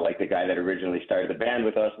 Like the guy that originally started the band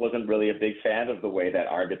with us wasn't really a big fan of the way that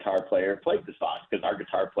our guitar player played the songs, because our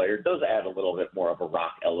guitar player does add a little bit more of a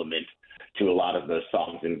rock element to a lot of those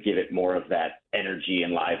songs and give it more of that energy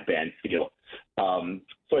and live band feel.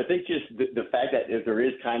 So I think just the fact that there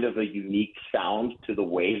is kind of a unique sound to the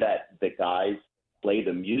way that the guys play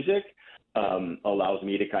the music allows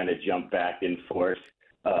me to kind of jump back and forth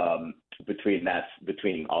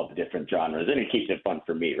between all the different genres, and it keeps it fun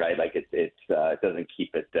for me, right? Like it doesn't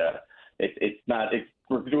keep it.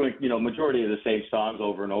 We're doing majority of the same songs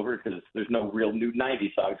over and over because there's no real new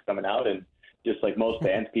 90s songs coming out, and just like most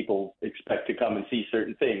bands, people expect to come and see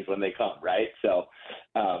certain things when they come, right? So,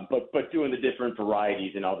 but doing the different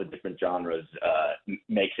varieties and all the different genres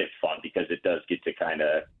makes it fun because it does get to kind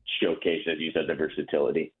of showcase, as you said, the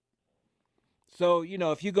versatility. So,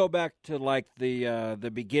 if you go back to like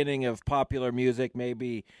the beginning of popular music,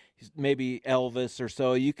 maybe maybe Elvis or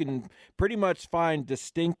so. You can pretty much find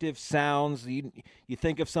distinctive sounds. You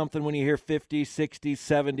think of something when you hear 50s, 60s,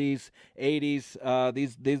 70s, 80s.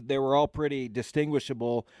 These they were all pretty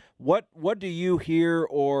distinguishable. What do you hear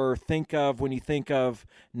or think of when you think of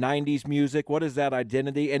 90s music? What is that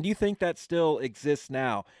identity? And do you think that still exists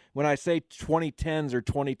now? When I say 2010s or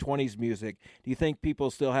 2020s music, do you think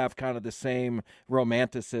people still have kind of the same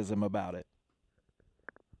romanticism about it?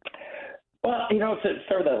 Well, to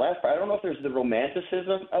start with that last part, I don't know if there's the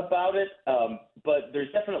romanticism about it, but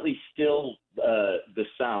there's definitely still the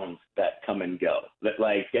sounds that come and go.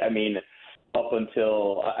 Up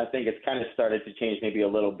until I think it's kind of started to change maybe a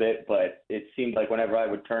little bit, but it seemed like whenever I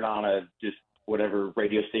would turn on just whatever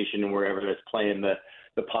radio station and wherever that's playing the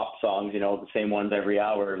pop songs, the same ones every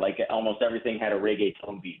hour, like almost everything had a reggae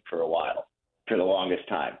tone beat for a while, for the longest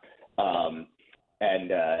time.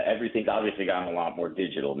 And everything's obviously gotten a lot more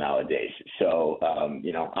digital nowadays. So,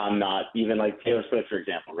 I'm not even like Taylor Swift, for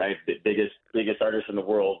example, right? The biggest artist in the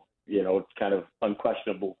world, it's kind of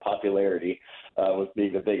unquestionable popularity with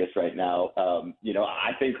being the biggest right now.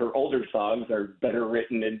 I think her older songs are better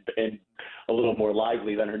written and a little more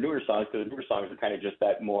lively than her newer songs, because the newer songs are kind of just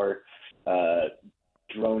that more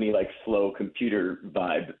drony, like slow computer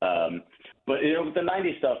vibe. But, with the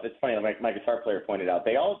 90s stuff, it's funny, like my guitar player pointed out,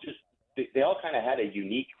 they all kind of had a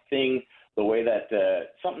unique thing, the way that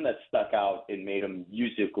something that stuck out and made them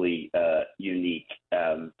musically unique.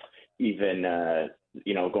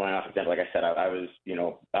 Going off example, like I said, I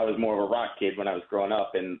was more of a rock kid when I was growing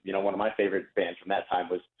up, and one of my favorite bands from that time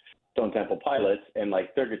was Stone Temple Pilots, and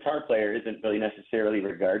like their guitar player isn't really necessarily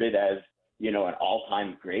regarded as an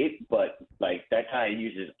all-time great, but like that guy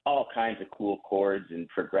uses all kinds of cool chords and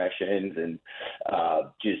progressions and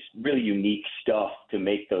just really unique stuff to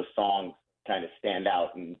make those songs kind of stand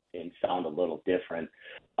out and sound a little different.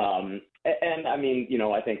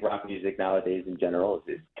 I think rock music nowadays in general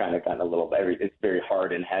is kind of gotten a little, it's very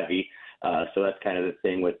hard and heavy. So that's kind of the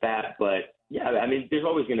thing with that. But yeah, there's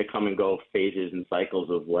always going to come and go phases and cycles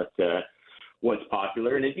of what's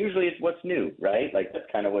popular, and usually it's what's new, right? Like that's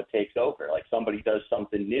kind of what takes over. Like somebody does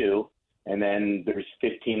something new, and then there's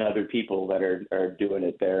 15 other people that are doing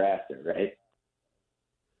it thereafter, right?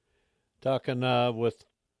 Talking with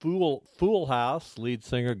Fool House lead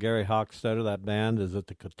singer Gary Hockstetter. That band is at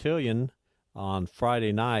the Cotillion on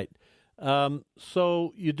Friday night.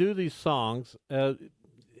 So you do these songs.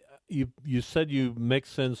 You said you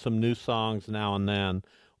mix in some new songs now and then.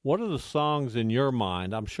 What are the songs in your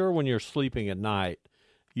mind? I'm sure when you're sleeping at night,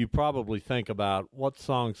 you probably think about what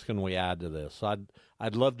songs can we add to this.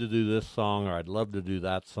 I'd love to do this song, or I'd love to do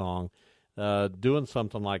that song. Doing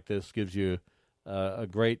something like this gives you a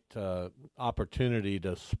great opportunity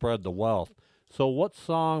to spread the wealth. So what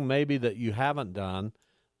song maybe that you haven't done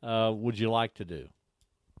would you like to do?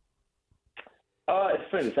 It's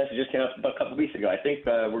funny. This actually just came up a couple weeks ago. I think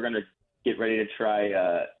we're going to get ready to try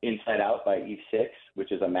Inside Out by E6,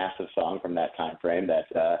 which is a massive song from that time frame that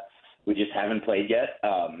we just haven't played yet.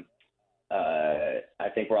 I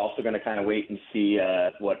think we're also going to kind of wait and see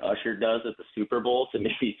what Usher does at the Super Bowl, to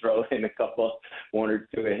maybe throw in one or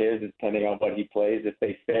two of his, depending on what he plays, if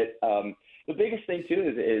they fit. The biggest thing,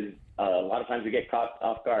 too, is a lot of times we get caught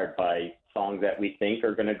off guard by songs that we think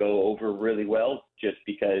are going to go over really well, just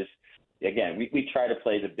because, again, we try to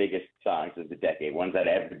play the biggest songs of the decade, ones that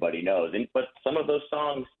everybody knows. But some of those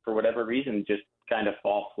songs, for whatever reason, just kind of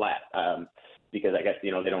fall flat. Because I guess, they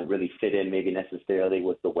don't really fit in maybe necessarily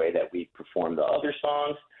with the way that we perform the other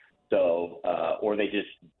songs. So, or they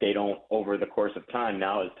don't, over the course of time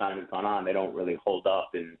now, as time has gone on, they don't really hold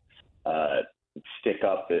up and stick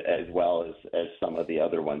up as well as some of the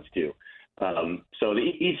other ones do. So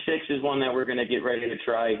the E6 is one that we're going to get ready to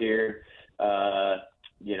try here. But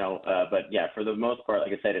yeah, for the most part,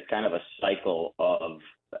 like I said, it's kind of a cycle of,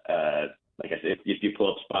 like I said, if you pull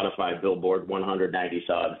up Spotify, Billboard 190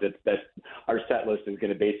 songs, that's our set list is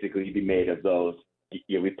going to basically be made of those.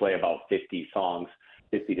 We play about 50 songs,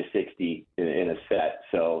 50 to 60 in a set.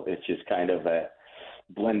 So it's just kind of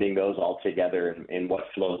blending those all together in what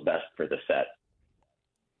flows best for the set.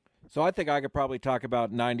 So I think I could probably talk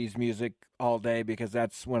about 90s music all day, because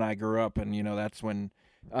that's when I grew up, and, that's when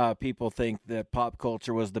people think that pop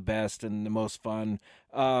culture was the best and the most fun.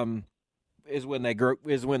 Is when they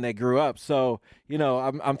grew up. So,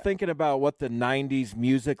 I'm thinking about what the 90s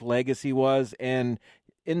music legacy was, and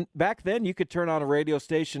back then you could turn on a radio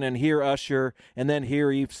station and hear Usher, and then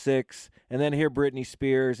hear Eve Six, and then hear Britney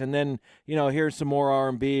Spears, and then hear some more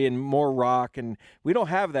R&B and more rock, and we don't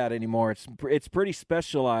have that anymore. It's pretty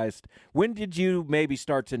specialized. When did you maybe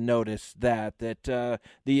start to notice that the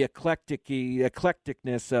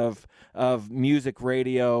eclecticness of music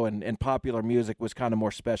radio and popular music was kind of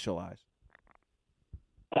more specialized?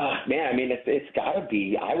 Man, I mean, it's got to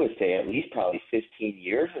be, I would say, at least probably 15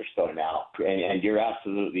 years or so now. And you're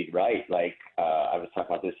absolutely right. Like, I was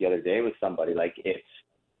talking about this the other day with somebody. Like, it's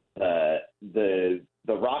the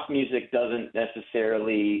rock music doesn't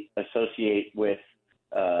necessarily associate with,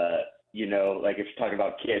 like if you're talking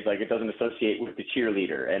about kids, like it doesn't associate with the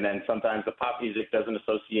cheerleader. And then sometimes the pop music doesn't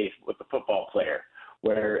associate with the football player.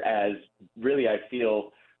 Whereas really I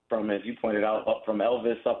feel from, as you pointed out, from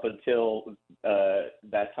Elvis up until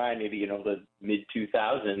that time, maybe, the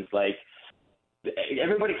mid-2000s, like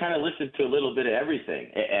everybody kind of listened to a little bit of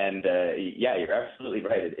everything. And, yeah, you're absolutely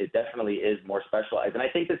right. It definitely is more specialized. And I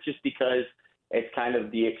think that's just because it's kind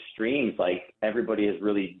of the extremes. Like everybody is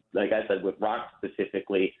really, like I said, with rock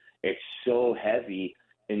specifically, it's so heavy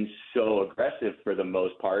and so aggressive for the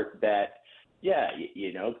most part that, yeah,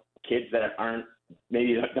 kids that aren't,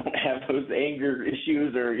 maybe don't have those anger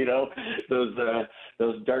issues or those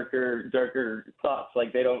darker thoughts,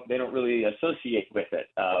 like they don't really associate with it.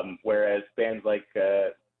 Whereas bands like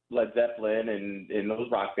Led Zeppelin and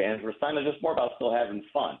those rock bands were kind of just more about still having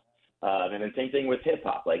fun. And the same thing with hip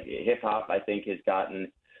hop. Like hip hop, I think has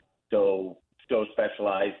gotten so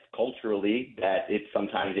specialized culturally that it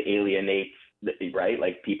sometimes alienates, right?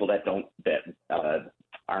 Like people that aren't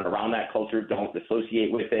around that culture, don't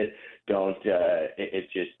associate with it,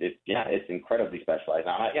 it's incredibly specialized.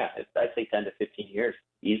 I'd say 10 to 15 years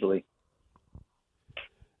easily.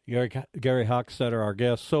 Gary Hockstetter, our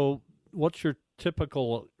guest. So what's your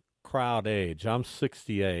typical crowd age? I'm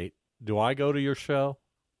 68. Do I go to your show?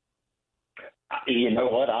 You know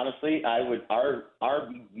what? Honestly, I would. Our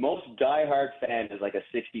most diehard fan is like a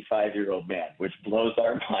 65-year-old man, which blows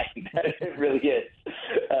our mind. It really is.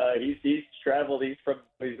 He's traveled. I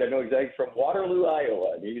know exactly from Waterloo,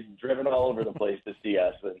 Iowa. And he's driven all over the place to see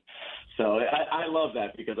us, and so I love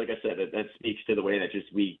that because, like I said, that speaks to the way that just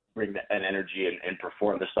we bring an energy and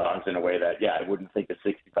perform the songs in a way that, I wouldn't think a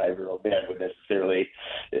 65-year-old man would necessarily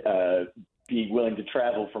be willing to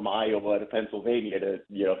travel from Iowa to Pennsylvania to,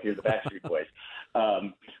 hear the Backstreet Boys.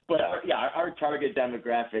 But our target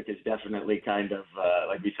demographic is definitely kind of,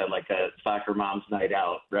 like we said, like a soccer mom's night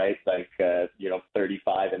out, right? Like,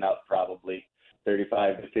 35 and up, probably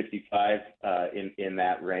 35 to 55, in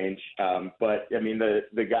that range. But I mean,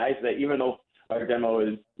 the guys that, even though our demo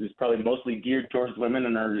is probably mostly geared towards women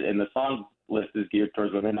and the song list is geared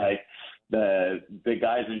towards women, the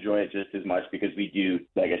guys enjoy it just as much because we do,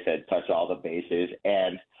 like I said, touch all the bases.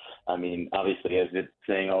 And I mean, obviously, as the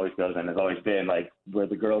saying always goes and has always been, like, where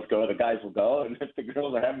the girls go, the guys will go. And if the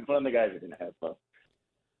girls are having fun, the guys are going to have fun.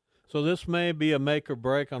 So this may be a make or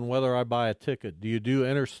break on whether I buy a ticket. Do you do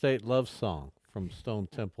Interstate Love Song from Stone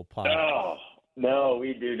Temple Pilots? Oh, no,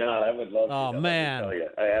 we do not. I would love to. Oh, man. Tell you.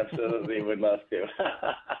 I absolutely would love to.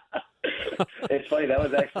 It's funny, that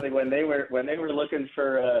was actually when they were looking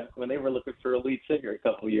for a lead singer a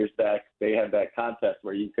couple of years back. They had that contest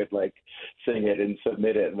where you could like sing it and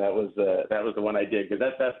submit it, and that was the one I did because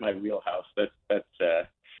that's my wheelhouse.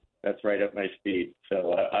 That's right up my speed.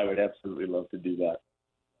 So I would absolutely love to do that.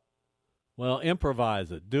 Well,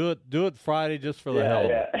 improvise it. Do it Friday just for the hell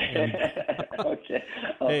of it. Yeah. Okay,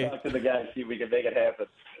 I'll talk to the guys, see if we can make it happen.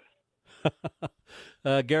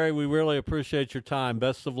 Gary, we really appreciate your time.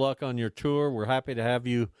 Best of luck on your tour. We're happy to have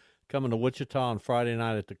you coming to Wichita on Friday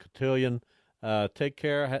night at the Cotillion. Take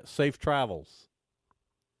care. Safe travels.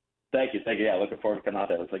 Thank you. Yeah, looking forward to coming out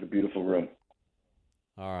there. It's like a beautiful room.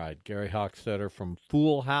 All right, Gary Hockstetter from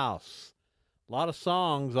Fool House. A lot of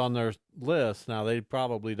songs on their list. Now, they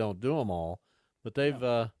probably don't do them all, but they've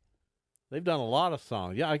done a lot of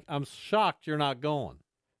songs. Yeah, I'm shocked you're not going.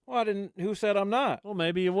 Well, who said I'm not? Well,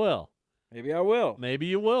 maybe you will. Maybe I will. Maybe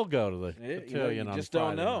you will go to the Cotillion on Friday night. Just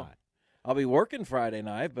don't know. I'll be working Friday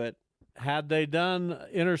night, but had they done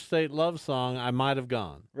Interstate Love Song, I might have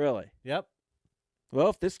gone. Really? Yep. Well,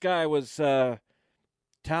 if this guy was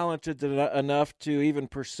talented enough to even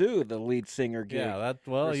pursue the lead singer gig,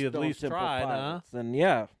 you at least tried, huh? Then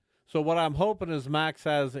yeah. So what I'm hoping is Max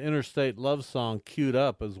has the Interstate Love Song queued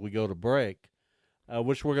up as we go to break,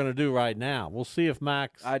 which we're going to do right now. We'll see if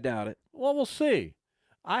Max. I doubt it. Well, we'll see.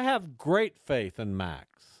 I have great faith in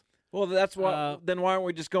Max. Well, that's why. Then why aren't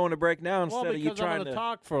we just going to break now instead of you trying I'm going to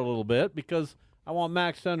talk for a little bit because I want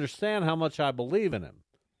Max to understand how much I believe in him.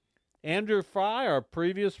 Andrew Fry, our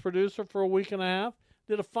previous producer for a week and a half,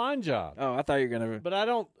 did a fine job. Oh, I thought you were going to But I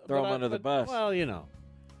don't throw him under the bus. Well,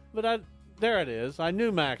 But there it is. I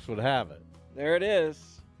knew Max would have it. There it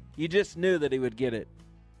is. You just knew that he would get it.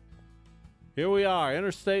 Here we are,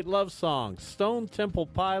 Interstate Love Song, Stone Temple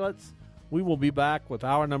Pilots. We will be back with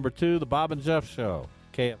hour number 2, the Bob and Jeff Show.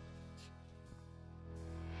 KFH.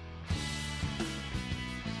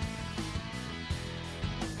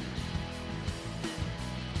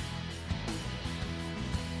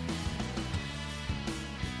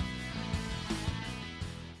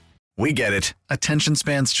 We get it. Attention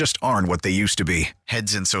spans just aren't what they used to be.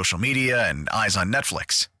 Heads in social media and eyes on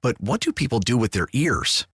Netflix. But what do people do with their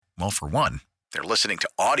ears? Well, for one, they're listening to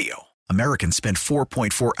audio. Americans spend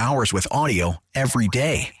 4.4 hours with audio every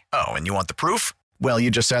day. Oh, and you want the proof? Well, you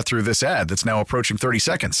just sat through this ad that's now approaching 30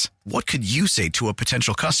 seconds. What could you say to a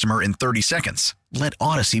potential customer in 30 seconds? Let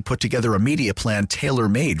Odyssey put together a media plan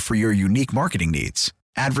tailor-made for your unique marketing needs.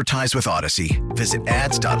 Advertise with Odyssey. Visit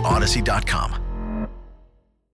ads.odyssey.com.